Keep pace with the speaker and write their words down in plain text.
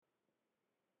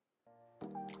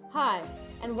Hi,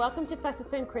 and welcome to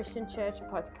Fusselton Christian Church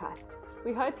podcast.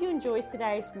 We hope you enjoy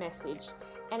today's message,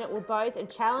 and it will both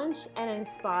challenge and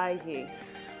inspire you.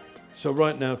 So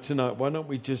right now, tonight, why don't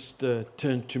we just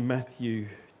turn to Matthew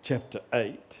chapter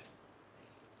 8.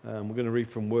 We're going to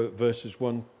read from verses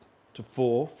 1 to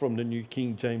 4 from the New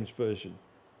King James Version.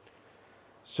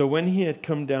 So when he had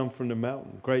come down from the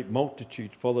mountain, great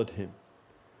multitudes followed him.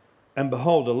 And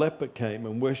behold, a leper came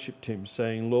and worshipped him,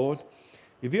 saying, Lord,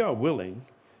 if you are willing,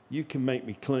 you can make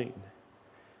me clean.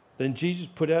 Then Jesus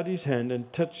put out his hand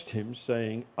and touched him,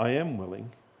 saying, I am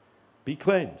willing, be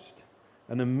cleansed.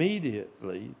 And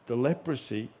immediately the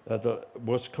leprosy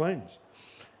was cleansed.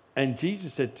 And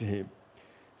Jesus said to him,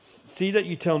 see that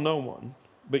you tell no one,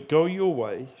 but go your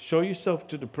way, show yourself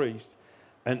to the priest,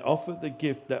 and offer the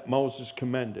gift that Moses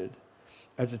commanded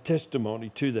as a testimony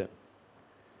to them.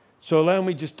 So allow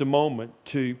me just a moment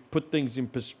to put things in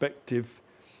perspective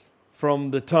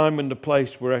from the time and the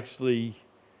place we're actually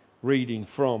reading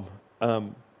from.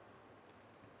 A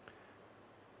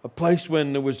place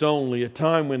when there was only, a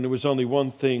time when there was only one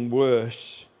thing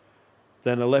worse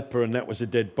than a leper, and that was a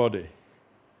dead body.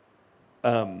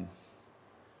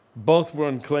 Both were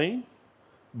unclean,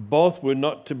 both were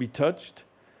not to be touched,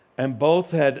 and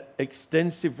both had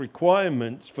extensive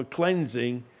requirements for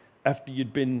cleansing after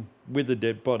you'd been with a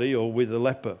dead body or with a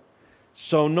leper.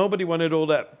 So nobody wanted all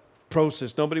that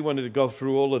process. Nobody wanted to go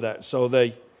through all of that. So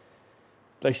they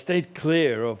stayed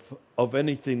clear of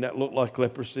anything that looked like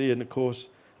leprosy, and of course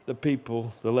the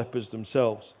people, the lepers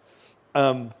themselves.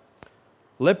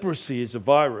 Leprosy is a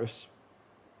virus,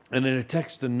 and it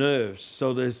attacks the nerves.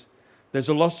 So there's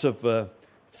a loss of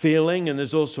feeling, and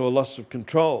there's also a loss of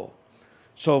control.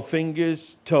 So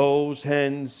fingers, toes,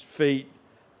 hands, feet,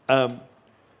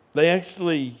 they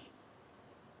actually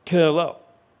curl up.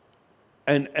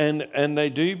 And they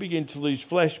do begin to lose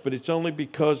flesh, but it's only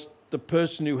because the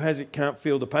person who has it can't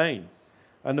feel the pain.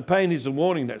 And the pain is a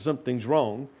warning that something's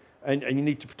wrong and you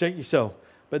need to protect yourself.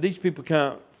 But these people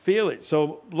can't feel it.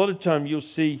 So a lot of time you'll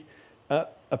see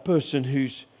a person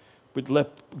who's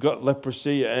got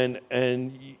leprosy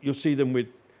and you'll see them with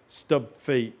stubbed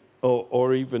feet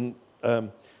or even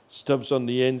stubs on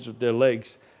the ends of their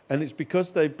legs. And it's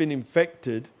because they've been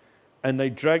infected and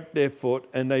they drag their foot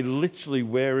and they literally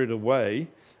wear it away.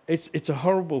 It's a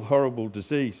horrible, horrible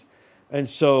disease. And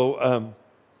so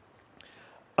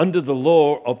under the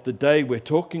law of the day we're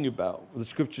talking about, the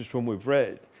scriptures from we've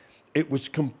read, it was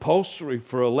compulsory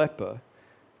for a leper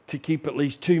to keep at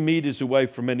least 2 meters away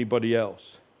from anybody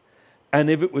else. And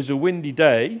if it was a windy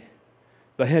day,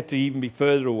 they had to even be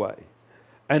further away.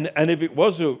 And if it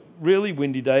was a really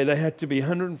windy day, they had to be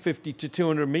 150 to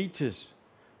 200 meters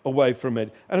away from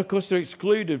it. And of course, they're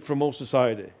excluded from all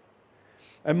society.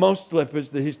 And most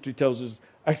lepers, the history tells us,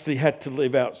 actually had to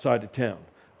live outside of town,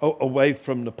 away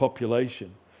from the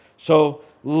population. So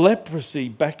leprosy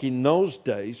back in those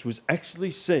days was actually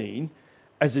seen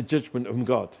as a judgment from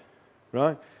God,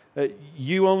 right?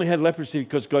 You only had leprosy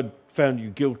because God found you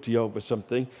guilty over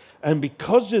something. And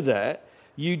because of that,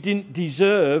 you didn't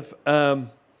deserve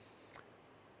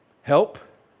help,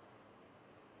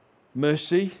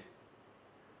 mercy,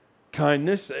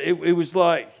 kindness. It was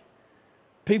like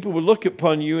people would look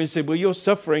upon you and say, well, you're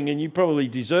suffering and you probably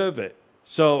deserve it.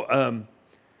 So,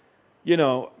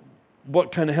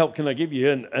 what kind of help can I give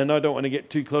you? And I don't want to get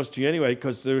too close to you anyway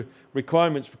because the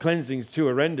requirements for cleansing is too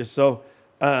horrendous. So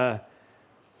the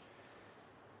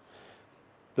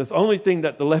only thing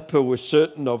that the leper was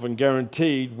certain of and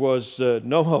guaranteed was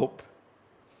no hope.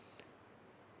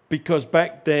 Because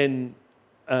back then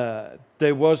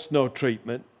there was no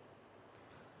treatment.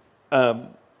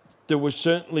 There was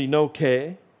certainly no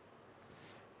care,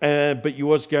 but you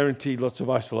was guaranteed lots of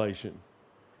isolation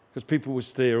because people would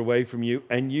steer away from you,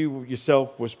 and you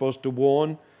yourself were supposed to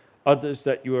warn others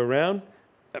that you were around,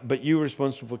 but you were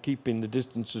responsible for keeping the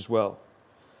distance as well.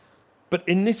 But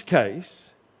in this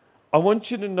case, I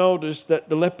want you to notice that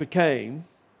the leper came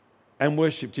and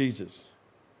worshipped Jesus.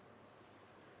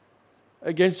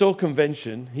 Against all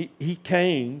convention, he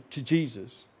came to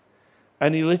Jesus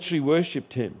and he literally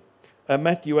worshipped him.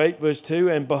 Matthew 8 verse 2,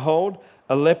 and behold,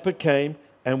 a leper came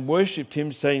and worshipped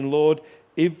him, saying, Lord,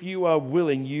 if you are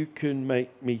willing, you can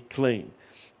make me clean.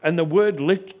 And the word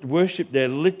worship there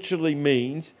literally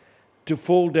means to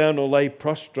fall down or lay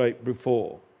prostrate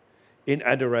before in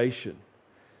adoration.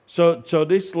 So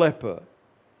this leper,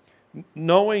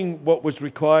 knowing what was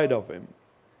required of him,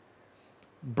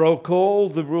 broke all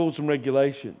the rules and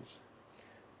regulations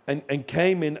and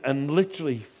came in and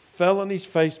literally fell on his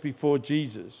face before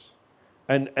Jesus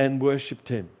and worshipped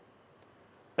him.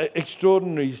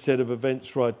 Extraordinary set of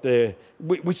events right there,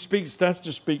 which starts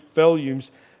to speak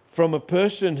volumes from a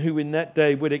person who in that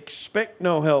day would expect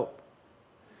no help.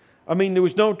 I mean, there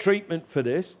was no treatment for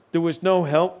this. There was no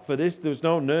help for this. There was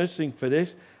no nursing for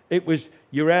this. It was,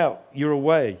 you're out, you're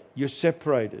away, you're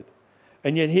separated.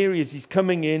 And yet here he is, he's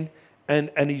coming in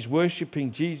and he's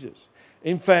worshipping Jesus.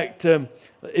 In fact,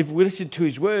 if we listen to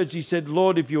his words, he said,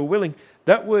 Lord, if you're willing.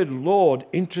 That word Lord,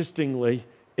 interestingly,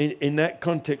 in that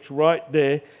context right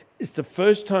there, is the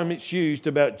first time it's used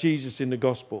about Jesus in the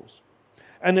Gospels.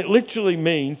 And it literally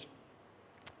means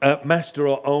master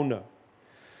or owner.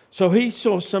 So he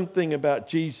saw something about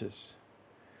Jesus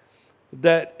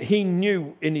that he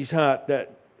knew in his heart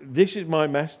that this is my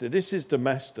master, this is the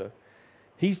master.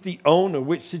 He's the owner,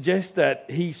 which suggests that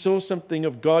he saw something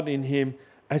of God in him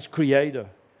as creator.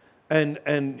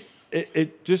 And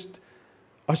it just,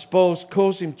 I suppose,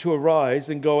 caused him to arise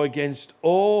and go against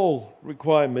all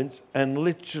requirements and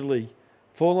literally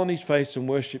fall on his face and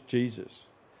worship Jesus.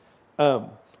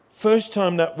 First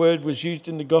time that word was used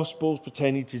in the Gospels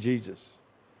pertaining to Jesus.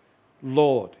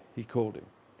 Lord, he called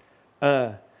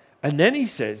him. And then he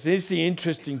says, here's the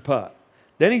interesting part.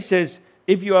 Then he says,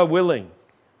 if you are willing.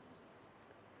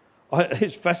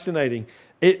 It's fascinating.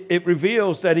 It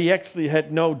reveals that he actually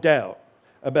had no doubt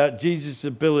about Jesus'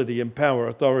 ability and power,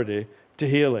 authority to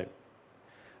heal him.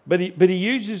 But he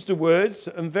uses the words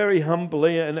and very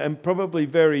humbly and probably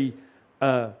very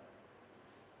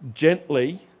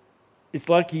gently. It's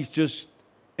like he's just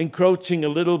encroaching a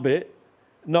little bit,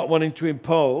 not wanting to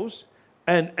impose.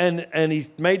 And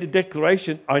he's made a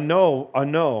declaration, I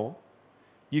know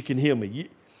you can heal me.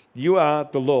 You are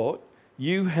the Lord.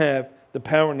 You have the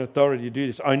power and authority to do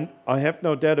this. I have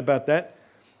no doubt about that.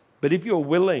 But if you're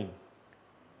willing,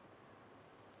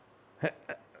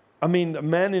 I mean, a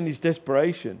man in his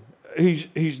desperation, who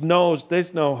knows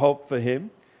there's no hope for him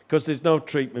because there's no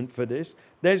treatment for this.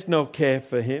 There's no care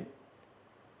for him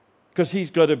because he's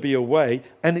got to be away.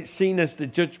 And it's seen as the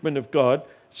judgment of God.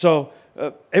 So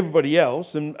everybody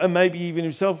else, and maybe even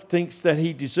himself, thinks that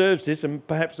he deserves this. And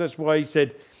perhaps that's why he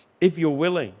said, if you're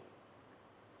willing.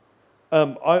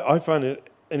 I find it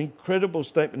an incredible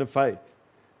statement of faith.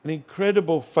 An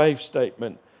incredible faith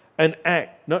statement. An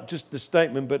act, not just the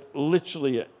statement, but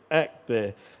literally an act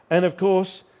there. And of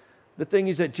course, the thing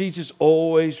is that Jesus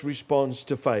always responds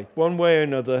to faith. One way or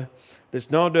another,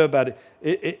 there's no doubt about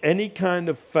it. Any kind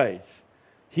of faith,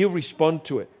 he'll respond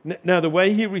to it. Now, the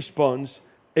way he responds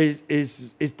is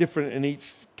different in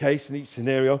each case, in each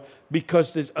scenario,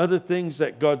 because there's other things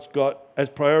that God's got as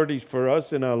priorities for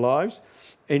us in our lives,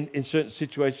 in certain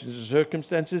situations and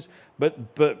circumstances.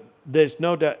 But there's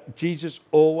no doubt Jesus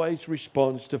always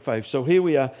responds to faith. So here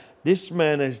we are. This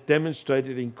man has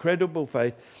demonstrated incredible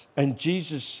faith, and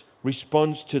Jesus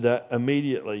responds to that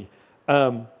immediately.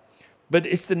 But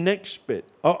it's the next bit.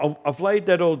 I've laid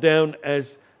that all down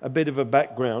as a bit of a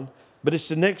background, but it's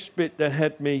the next bit that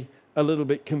had me a little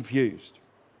bit confused.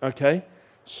 Okay?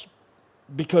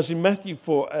 Because in Matthew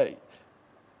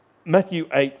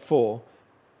 8:4,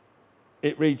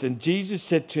 it reads, and Jesus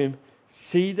said to him,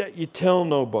 see that you tell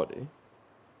nobody,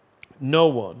 no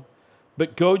one,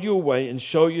 but go your way and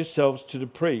show yourselves to the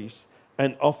priests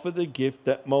and offer the gift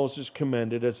that Moses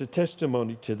commanded as a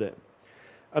testimony to them.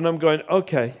 And I'm going,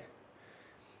 okay,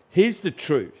 here's the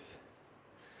truth.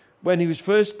 When he was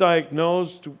first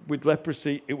diagnosed with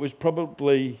leprosy, it was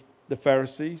probably the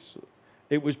Pharisees.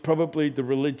 It was probably the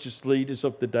religious leaders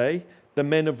of the day, the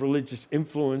men of religious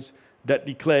influence that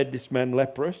declared this man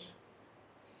leprous.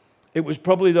 It was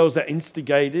probably those that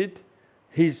instigated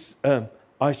his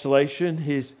isolation,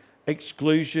 his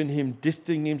exclusion, him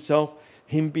distancing himself,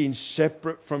 him being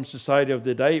separate from society of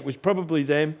the day. It was probably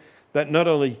them that not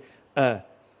only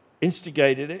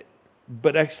instigated it,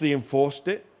 but actually enforced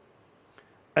it.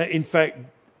 In fact,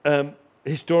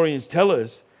 historians tell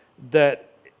us that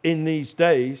in these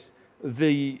days,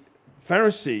 the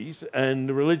Pharisees and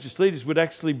the religious leaders would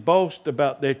actually boast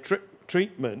about their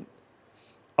treatment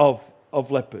of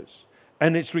lepers.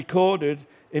 And it's recorded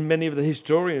in many of the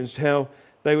historians how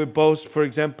they would boast, for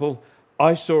example,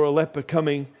 I saw a leper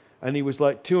coming and he was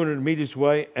like 200 meters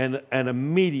away and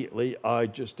immediately I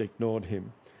just ignored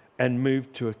him and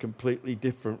moved to a completely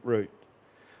different route.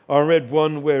 I read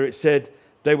one where it said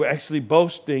they were actually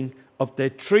boasting of their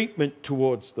treatment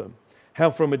towards them,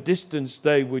 how from a distance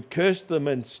they would curse them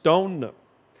and stone them.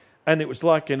 And it was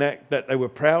like an act that they were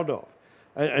proud of.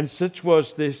 And such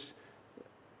was this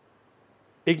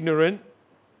ignorant,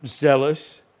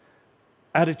 zealous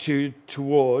attitude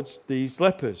towards these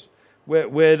lepers,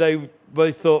 where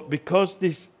they thought, because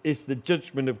this is the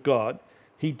judgment of God,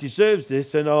 he deserves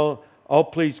this, and I'll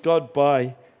please God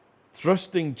by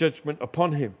thrusting judgment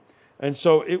upon him. And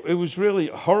so it was really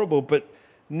horrible. But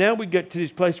now we get to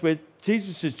this place where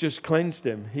Jesus has just cleansed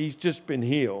him. He's just been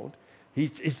healed.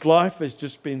 His life has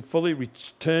just been fully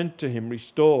returned to him,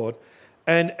 restored.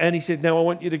 And he said, now I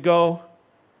want you to go.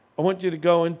 I want you to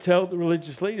go and tell the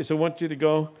religious leaders. I want you to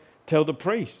go tell the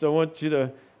priests. I want you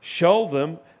to show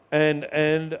them,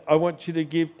 and I want you to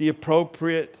give the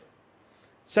appropriate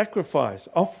sacrifice,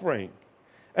 offering.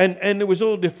 And there was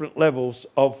all different levels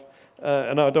of,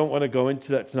 and I don't want to go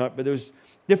into that tonight, but there was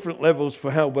different levels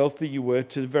for how wealthy you were.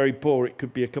 To the very poor, it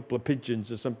could be a couple of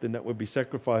pigeons or something that would be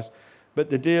sacrificed. But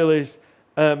the deal is,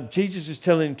 Jesus is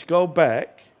telling him to go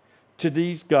back to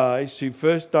these guys who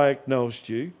first diagnosed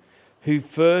you, who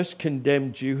first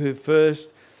condemned you, who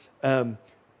first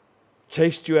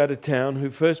chased you out of town, who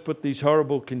first put these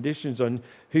horrible conditions on,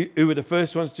 who were the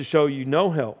first ones to show you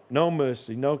no help, no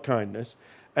mercy, no kindness,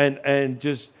 and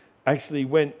just actually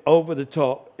went over the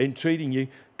top in treating you.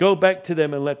 Go back to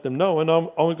them and let them know. And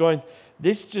I'm going,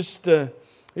 this just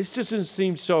doesn't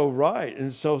seem so right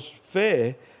and so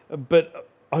fair. But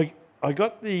I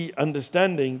got the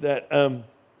understanding that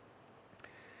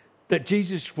that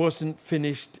Jesus wasn't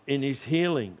finished in his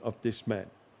healing of this man.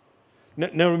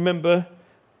 Now remember,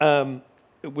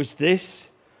 it was this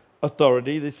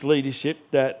authority, this leadership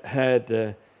that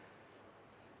had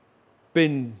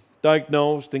been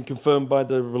diagnosed and confirmed by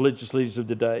the religious leaders of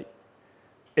the day.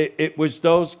 It was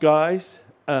those guys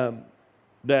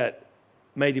that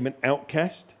made him an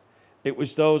outcast. It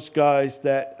was those guys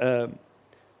that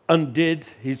undid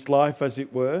his life, as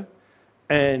it were,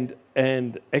 and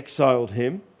exiled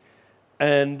him.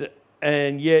 And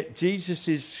yet Jesus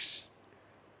is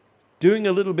doing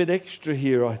a little bit extra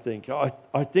here, I think.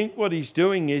 I think what he's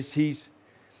doing is he's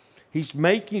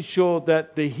making sure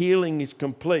that the healing is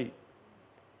complete.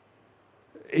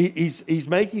 He's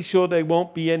making sure there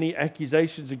won't be any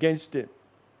accusations against him.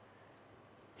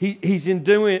 He's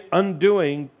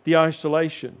undoing the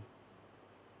isolation.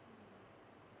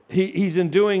 He's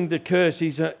undoing the curse.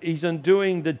 He's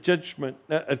undoing the judgment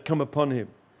that had come upon him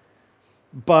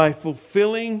by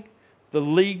fulfilling the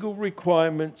legal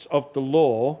requirements of the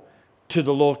law to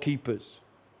the law keepers.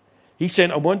 He's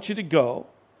saying, I want you to go.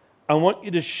 I want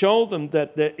you to show them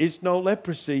that there is no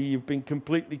leprosy. You've been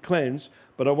completely cleansed.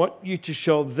 But I want you to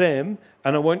show them,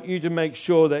 and I want you to make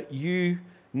sure that you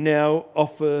now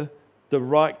offer the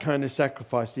right kind of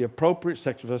sacrifice, the appropriate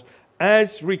sacrifice,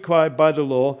 as required by the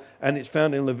law, and it's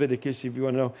found in Leviticus if you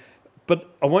want to know.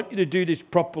 But I want you to do this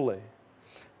properly.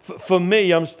 For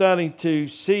me, I'm starting to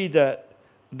see that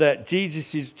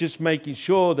Jesus is just making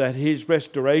sure that his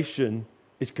restoration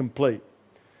is complete.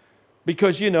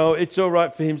 Because, it's all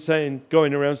right for him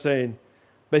going around saying,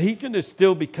 but he's going to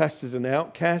still be cast as an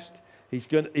outcast. He's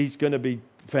going to be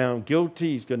found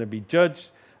guilty. He's going to be judged.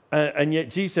 And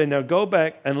yet Jesus said, now go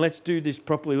back and let's do this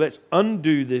properly. Let's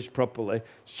undo this properly.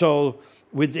 So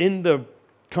within the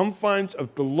confines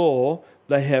of the law,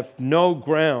 they have no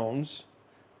grounds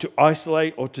to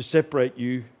isolate or to separate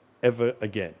you ever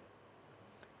again.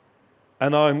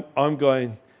 And I'm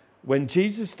going, when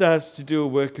Jesus starts to do a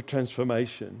work of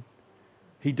transformation,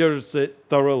 he does it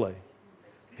thoroughly.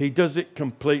 He does it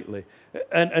completely.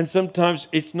 And sometimes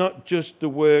it's not just the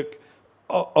work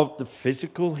of the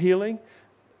physical healing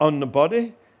on the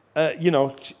body,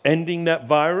 ending that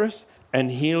virus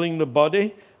and healing the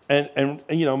body and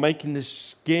making the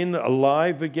skin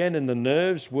alive again and the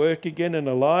nerves work again and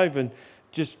alive, and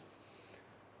just,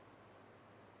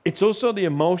 it's also the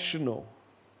emotional.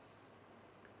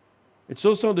 It's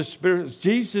also the spirit.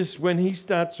 Jesus, when he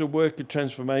starts a work of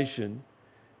transformation,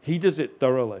 he does it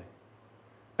thoroughly.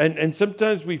 And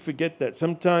sometimes we forget that.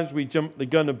 Sometimes we jump the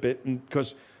gun a bit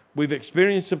because we've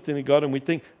experienced something in God and we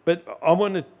think, but I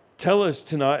want to tell us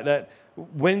tonight that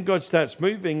when God starts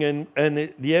moving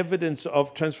and the evidence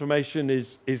of transformation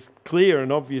is clear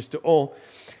and obvious to all,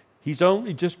 he's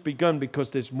only just begun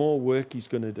because there's more work he's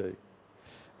going to do.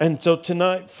 And so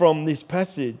tonight from this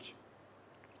passage,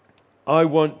 I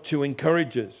want to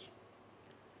encourage us.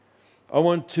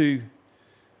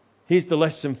 Here's the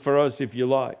lesson for us, if you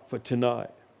like, for tonight.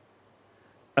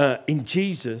 In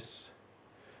Jesus,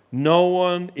 no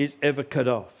one is ever cut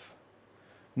off.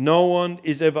 No one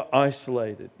is ever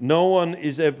isolated. No one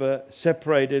is ever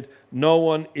separated. No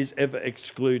one is ever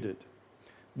excluded.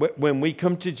 When we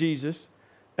come to Jesus,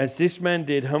 as this man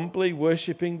did, humbly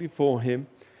worshipping before him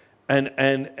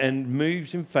and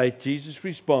moves in faith, Jesus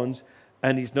responds,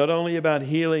 and he's not only about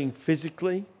healing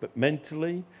physically, but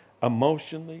mentally,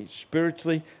 emotionally,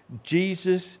 spiritually.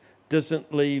 Jesus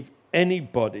doesn't leave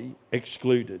anybody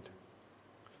excluded.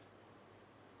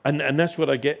 And that's what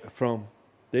I get from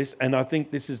this, and I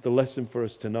think this is the lesson for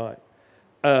us tonight.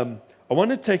 I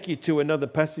want to take you to another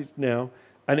passage now,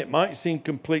 And it might seem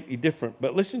completely different,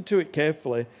 but listen to it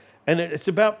carefully. And it's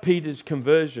about Peter's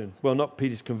conversion. Well, not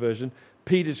Peter's conversion,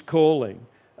 Peter's calling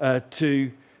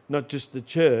to not just the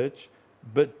church,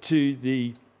 but to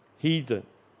the heathen,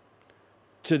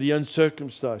 to the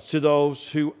uncircumcised, to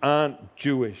those who aren't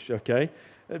Jewish, okay?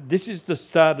 This is the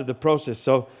start of the process.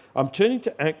 So I'm turning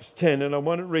to Acts 10, and I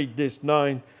want to read this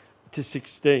 9 to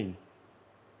 16,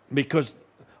 because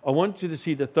I want you to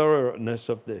see the thoroughness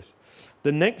of this.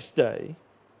 The next day,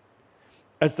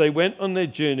 as they went on their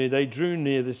journey, they drew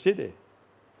near the city.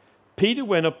 Peter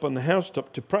went up on the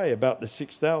housetop to pray about the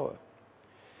 6th hour.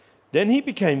 Then he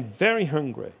became very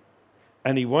hungry,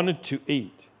 and he wanted to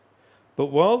eat.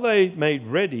 But while they made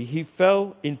ready, he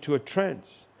fell into a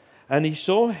trance, and he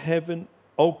saw heaven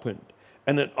opened,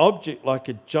 and an object like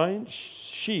a giant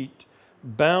sheet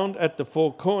bound at the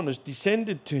four corners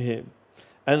descended to him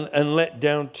and let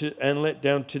down to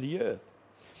the earth.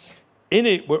 In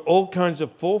it were all kinds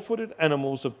of four-footed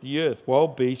animals of the earth,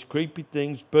 wild beasts, creepy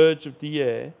things, birds of the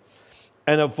air.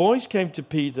 And a voice came to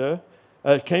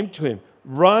him,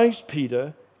 "Rise,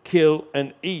 Peter, kill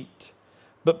and eat."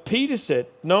 But Peter said,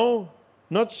 "No,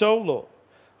 not so, Lord,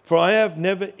 for I have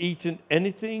never eaten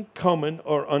anything common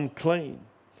or unclean."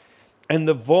 And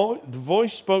the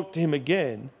voice spoke to him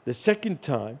again, the second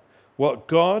time, "What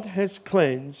God has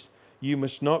cleansed, you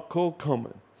must not call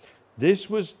common." This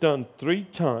was done 3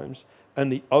 times, and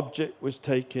the object was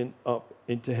taken up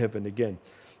into heaven again.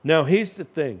 Now, here's the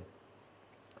thing.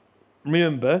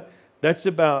 Remember, that's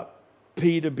about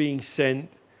Peter being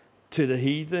sent to the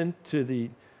heathen, to the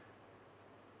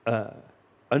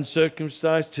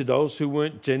uncircumcised, to those who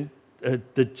weren't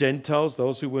the Gentiles,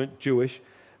 those who weren't Jewish.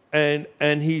 And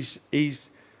he's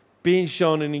being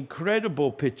shown an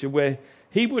incredible picture where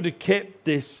he would have kept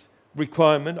this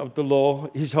requirement of the law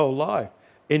his whole life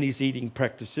in his eating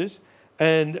practices.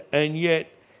 And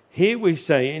yet, here we're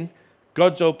saying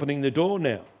God's opening the door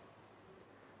now.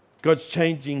 God's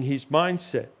changing his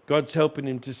mindset. God's helping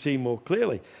him to see more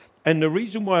clearly. And the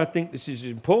reason why I think this is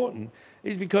important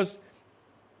is because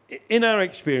in our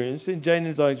experience, in Jane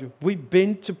and I's, we've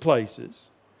been to places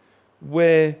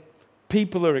where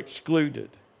people are excluded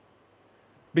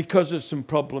because of some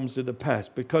problems in the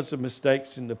past, because of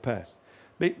mistakes in the past,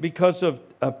 because of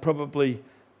probably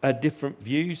different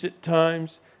views at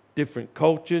times, different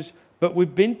cultures. But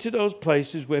we've been to those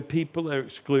places where people are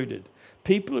excluded.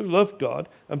 People who love God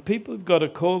and people who've got a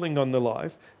calling on their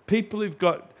life, people who've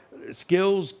got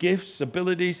skills, gifts,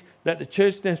 abilities that the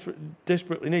church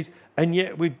desperately needs. And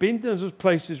yet we've been to those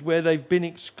places where they've been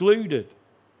excluded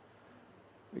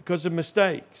because of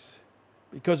mistakes,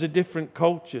 because of different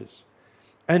cultures.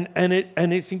 And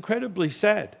it's incredibly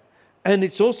sad. And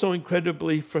it's also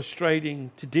incredibly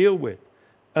frustrating to deal with.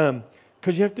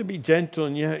 Because you have to be gentle,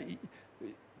 and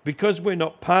because we're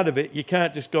not part of it, you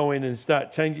can't just go in and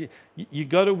start changing. You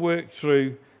got to work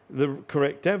through the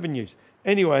correct avenues.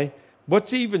 Anyway,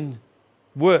 what's even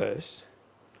worse,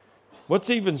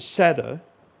 what's even sadder,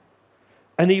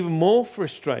 and even more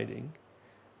frustrating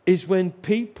is when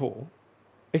people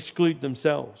exclude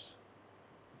themselves.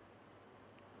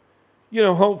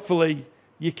 Hopefully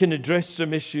you can address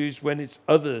some issues when it's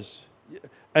others.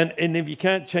 And if you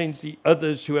can't change the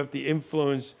others who have the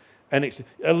influence,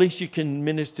 at least you can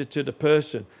minister to the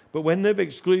person. But when they've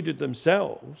excluded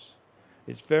themselves,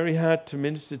 it's very hard to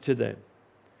minister to them.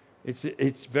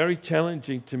 It's very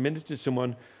challenging to minister to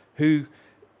someone who,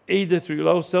 either through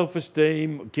low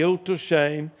self-esteem, guilt or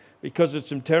shame, because of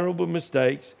some terrible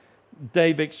mistakes,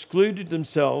 they've excluded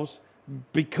themselves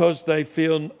because they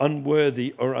feel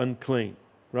unworthy or unclean,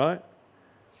 right?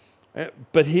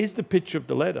 But here's the picture of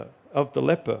the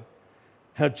leper,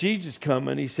 how Jesus come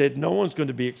and he said, no one's going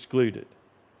to be excluded.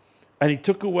 And he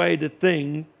took away the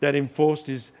thing that enforced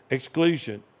his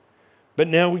exclusion. But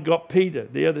now we got Peter,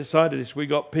 the other side of this, we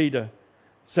got Peter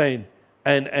saying,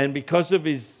 and because of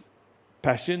his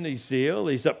passion, his zeal,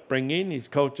 his upbringing, his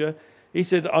culture, he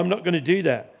said, I'm not going to do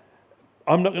that.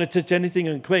 I'm not going to touch anything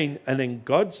unclean. And then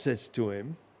God says to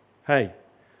him, hey,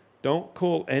 don't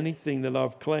call anything that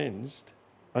I've cleansed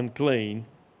unclean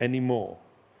anymore.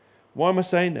 Why am I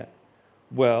saying that?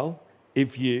 Well,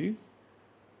 if you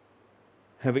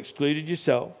have excluded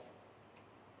yourself,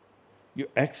 you're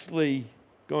actually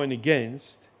going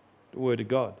against the Word of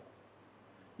God.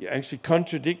 You're actually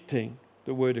contradicting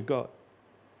the Word of God.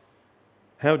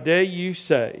 How dare you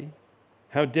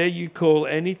call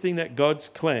anything that God's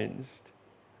cleansed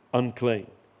unclean?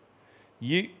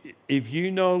 If you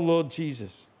know Lord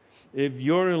Jesus, if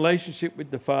you're in a relationship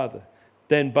with the Father,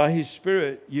 then by His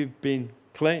Spirit you've been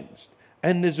cleansed.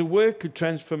 And there's a work of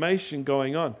transformation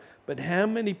going on. But how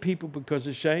many people, because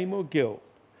of shame or guilt,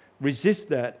 resist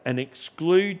that and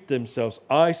exclude themselves,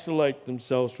 isolate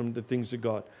themselves from the things of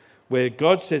God. Where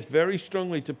God says very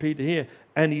strongly to Peter here,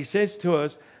 and he says to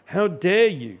us, how dare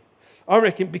you? I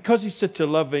reckon because he's such a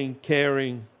loving,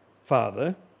 caring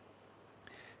Father,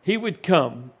 he would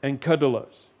come and cuddle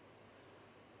us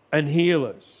and heal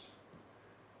us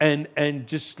and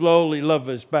just slowly love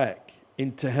us back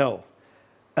into health.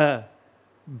 But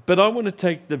I want to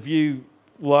take the view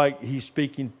like he's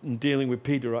speaking and dealing with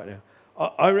Peter right now.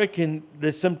 I reckon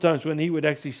there's sometimes when he would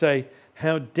actually say,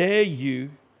 how dare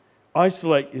you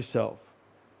isolate yourself,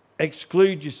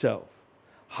 exclude yourself,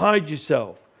 hide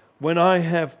yourself, when I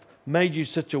have made you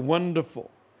such a wonderful,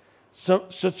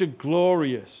 such a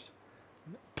glorious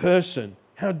person.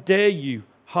 How dare you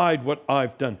hide what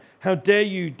I've done? How dare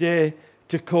you dare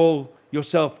to call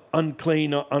yourself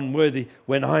unclean or unworthy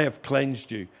when I have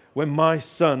cleansed you, when my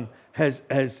Son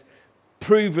has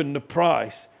proven the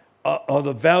price or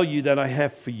the value that I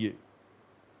have for you.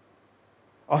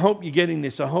 I hope you're getting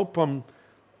this. I hope I'm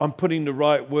putting the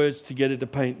right words together to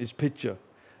paint this picture.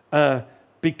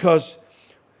 Because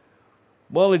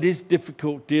while it is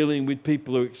difficult dealing with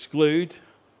people who exclude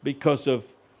because of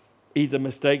either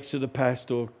mistakes of the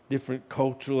past or different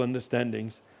cultural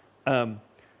understandings,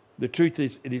 the truth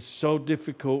is it is so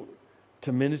difficult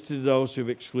to minister to those who have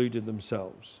excluded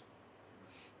themselves.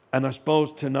 And I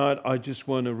suppose tonight I just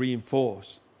want to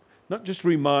reinforce, not just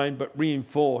remind, but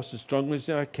reinforce as strongly as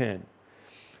I can,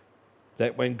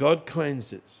 that when God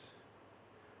cleanses,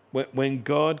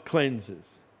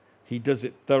 He does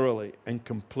it thoroughly and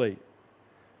complete.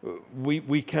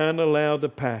 We can't allow the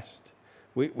past.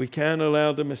 We can't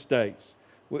allow the mistakes.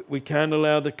 We can't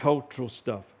allow the cultural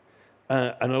stuff.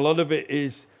 And a lot of it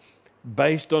is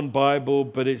based on Bible,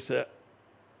 but it's an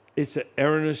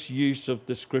erroneous use of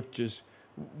the scriptures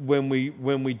when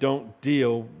we don't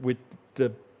deal with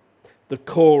the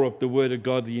core of the Word of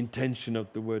God, the intention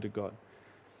of the Word of God.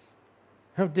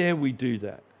 How dare we do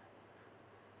that?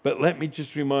 But let me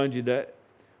just remind you that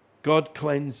God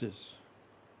cleanses.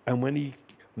 And when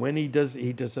he does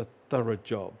a thorough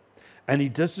job. And He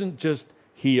doesn't just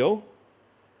heal.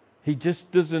 He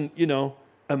just doesn't,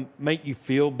 make you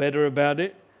feel better about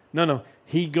it. No.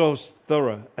 He goes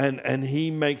thorough and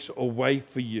He makes a way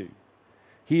for you.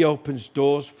 He opens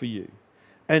doors for you.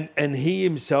 And He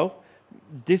Himself,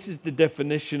 this is the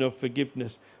definition of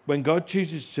forgiveness. When God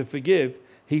chooses to forgive,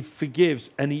 He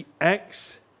forgives and He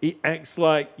acts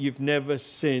like you've never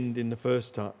sinned in the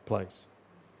first place.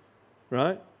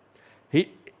 Right?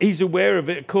 He's aware of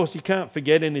it. Of course, He can't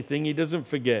forget anything. He doesn't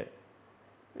forget.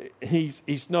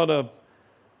 He's not a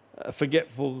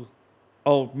forgetful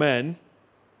old man.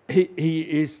 He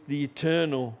is the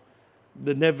eternal,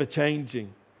 the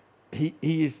never-changing. He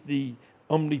is the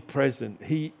omnipresent.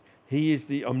 He is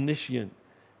the omniscient.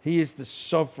 He is the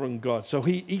sovereign God. So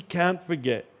he can't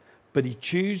forget, but He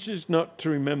chooses not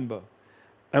to remember.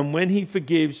 And when He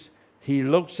forgives, He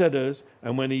looks at us,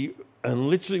 and when He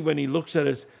looks at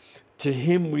us, to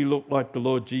Him we look like the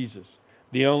Lord Jesus,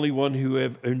 the only one who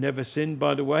never sinned,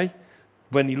 by the way.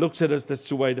 When He looks at us, that's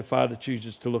the way the Father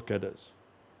chooses to look at us.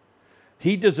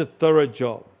 He does a thorough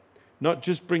job, not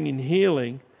just bringing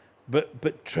healing,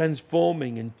 but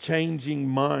transforming and changing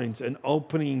minds and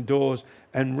opening doors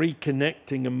and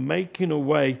reconnecting and making a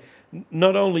way,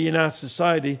 not only in our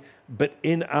society, but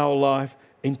in our life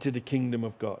into the kingdom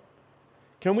of God.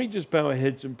 Can we just bow our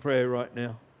heads in prayer right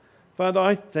now? Father,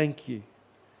 I thank You.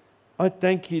 I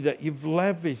thank You that You've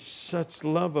lavished such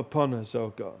love upon us,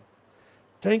 oh God.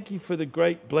 Thank You for the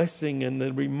great blessing and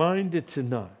the reminder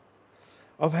tonight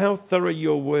of how thorough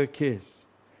Your work is.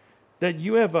 That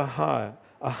You have a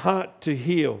heart to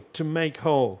heal, to make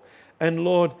whole. And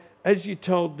Lord, as You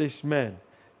told this man,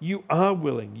 You are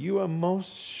willing. You are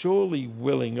most surely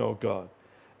willing, oh God.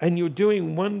 And You're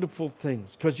doing wonderful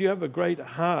things because You have a great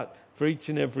heart for each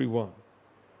and every one.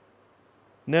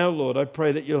 Now, Lord, I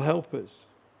pray that You'll help us,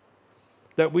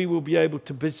 that we will be able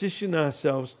to position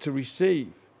ourselves to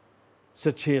receive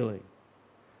such healing.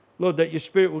 Lord, that Your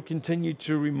Spirit will continue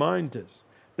to remind us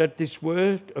that this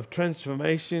work of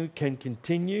transformation can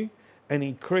continue and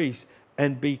increase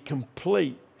and be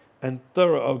complete and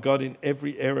thorough, oh God, in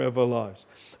every area of our lives.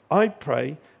 I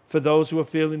pray for those who are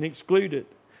feeling excluded.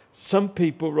 Some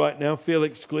people right now feel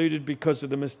excluded because of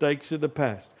the mistakes of the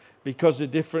past, because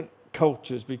of different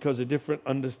cultures, because of different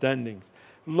understandings.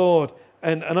 Lord,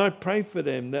 and I pray for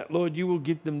them that, Lord, You will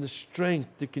give them the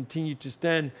strength to continue to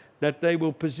stand, that they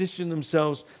will position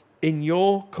themselves in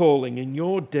Your calling, in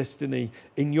Your destiny,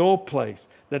 in Your place,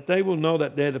 that they will know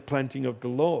that they're the planting of the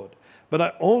Lord. But I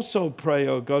also pray,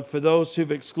 oh God, for those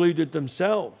who've excluded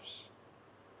themselves,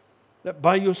 that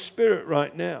by Your Spirit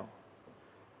right now,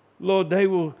 Lord, they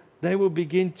will they will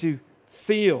begin to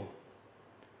feel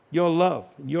your love,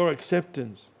 your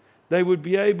acceptance. They would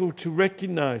be able to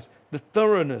recognize the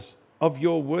thoroughness of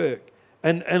your work.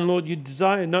 And Lord, you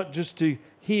desire not just to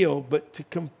heal, but to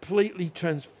completely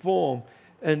transform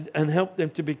and help them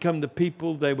to become the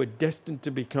people they were destined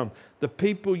to become, the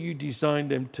people you designed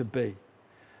them to be.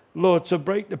 Lord, so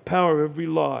break the power of every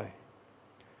lie.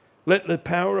 Let the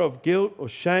power of guilt or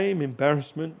shame,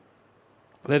 embarrassment,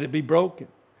 let it be broken.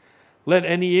 Let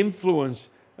any influence,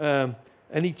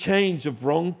 any change of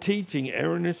wrong teaching,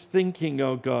 erroneous thinking,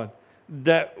 oh God,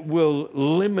 that will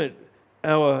limit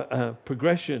our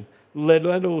progression, let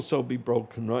that also be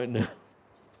broken right now.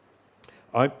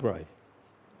 I pray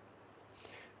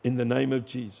in the name of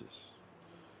Jesus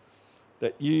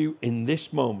that you in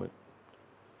this moment,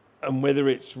 and whether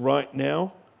it's right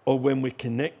now or when we're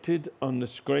connected on the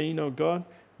screen, oh God,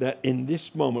 that in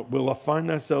this moment, we'll find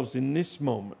ourselves in this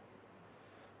moment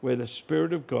where the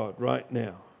Spirit of God right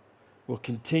now will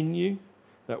continue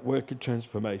that work of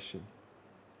transformation,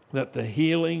 that the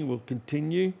healing will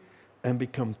continue and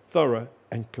become thorough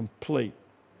and complete,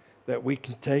 that we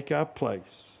can take our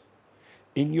place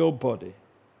in your body,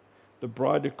 the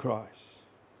bride of Christ,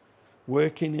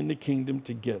 working in the kingdom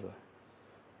together.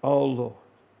 Oh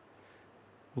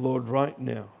Lord, right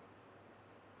now.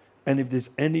 And if there's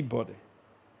anybody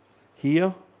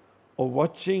here or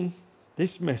watching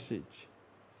this message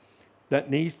that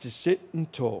needs to sit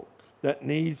and talk, that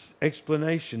needs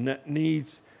explanation, that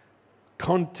needs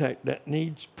contact, that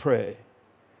needs prayer,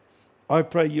 I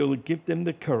pray you'll give them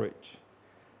the courage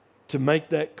to make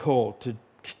that call, to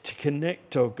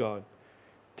connect, oh God,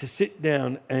 to sit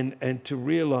down and to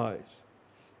realize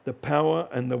the power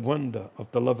and the wonder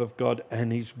of the love of God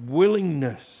and His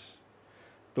willingness,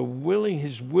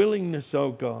 His willingness,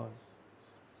 oh God,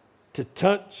 to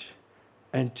touch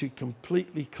and to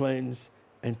completely cleanse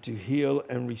and to heal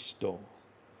and restore.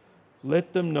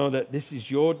 Let them know that this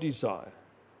is your desire.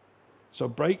 So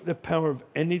break the power of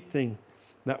anything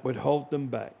that would hold them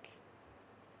back.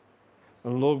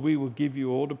 And Lord, we will give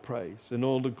you all the praise and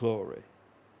all the glory.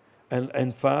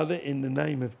 And Father, in the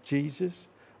name of Jesus,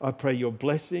 I pray your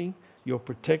blessing, your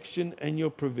protection, and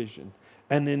your provision.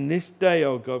 And in this day,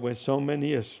 oh God, when so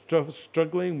many are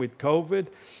struggling with COVID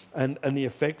and the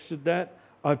effects of that,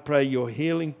 I pray your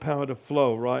healing power to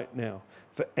flow right now.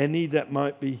 For any that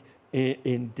might be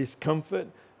in discomfort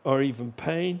or even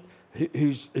pain,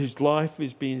 whose life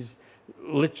is being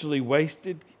literally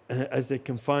wasted as they're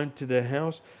confined to their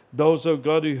house. Those, oh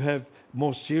God, who have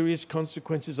more serious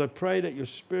consequences, I pray that your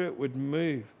Spirit would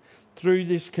move through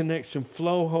this connection.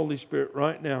 Flow, Holy Spirit,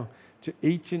 right now to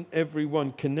each and every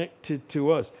one connected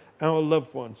to us, our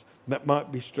loved ones that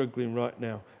might be struggling right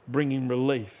now, bringing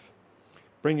relief,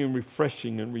 bringing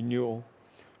refreshing and renewal,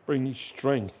 bringing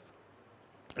strength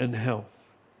and health.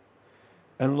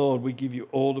 And Lord, we give you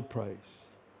all the praise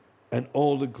and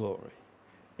all the glory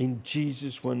in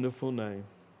Jesus' wonderful name.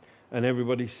 And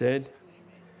everybody said,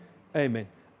 Amen.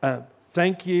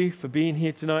 Thank you for being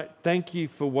here tonight. Thank you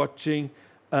for watching.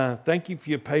 Thank you for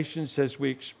your patience as we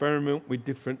experiment with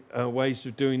different ways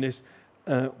of doing this.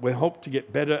 We hope to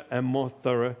get better and more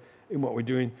thorough in what we're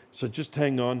doing. So just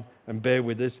hang on and bear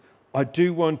with us. I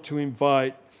do want to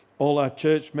invite all our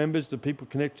church members, the people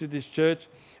connected to this church,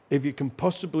 if you can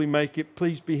possibly make it,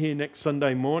 please be here next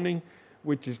Sunday morning,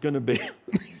 which is going to be,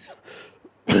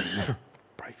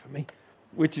 pray for me,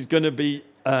 which is going to be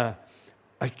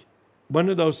one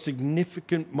of those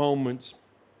significant moments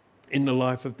in the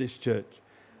life of this church.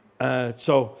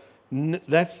 So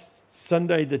that's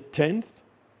Sunday the 10th,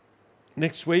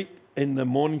 next week in the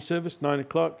morning service, 9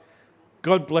 o'clock.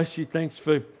 God bless you. Thanks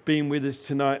for being with us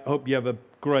tonight. Hope you have a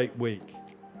great week.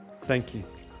 Thank you.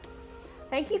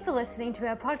 Thank you for listening to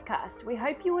our podcast. We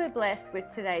hope you were blessed with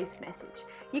today's message.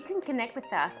 You can connect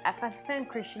with us at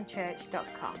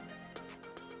fastfirmchristianchurch.com.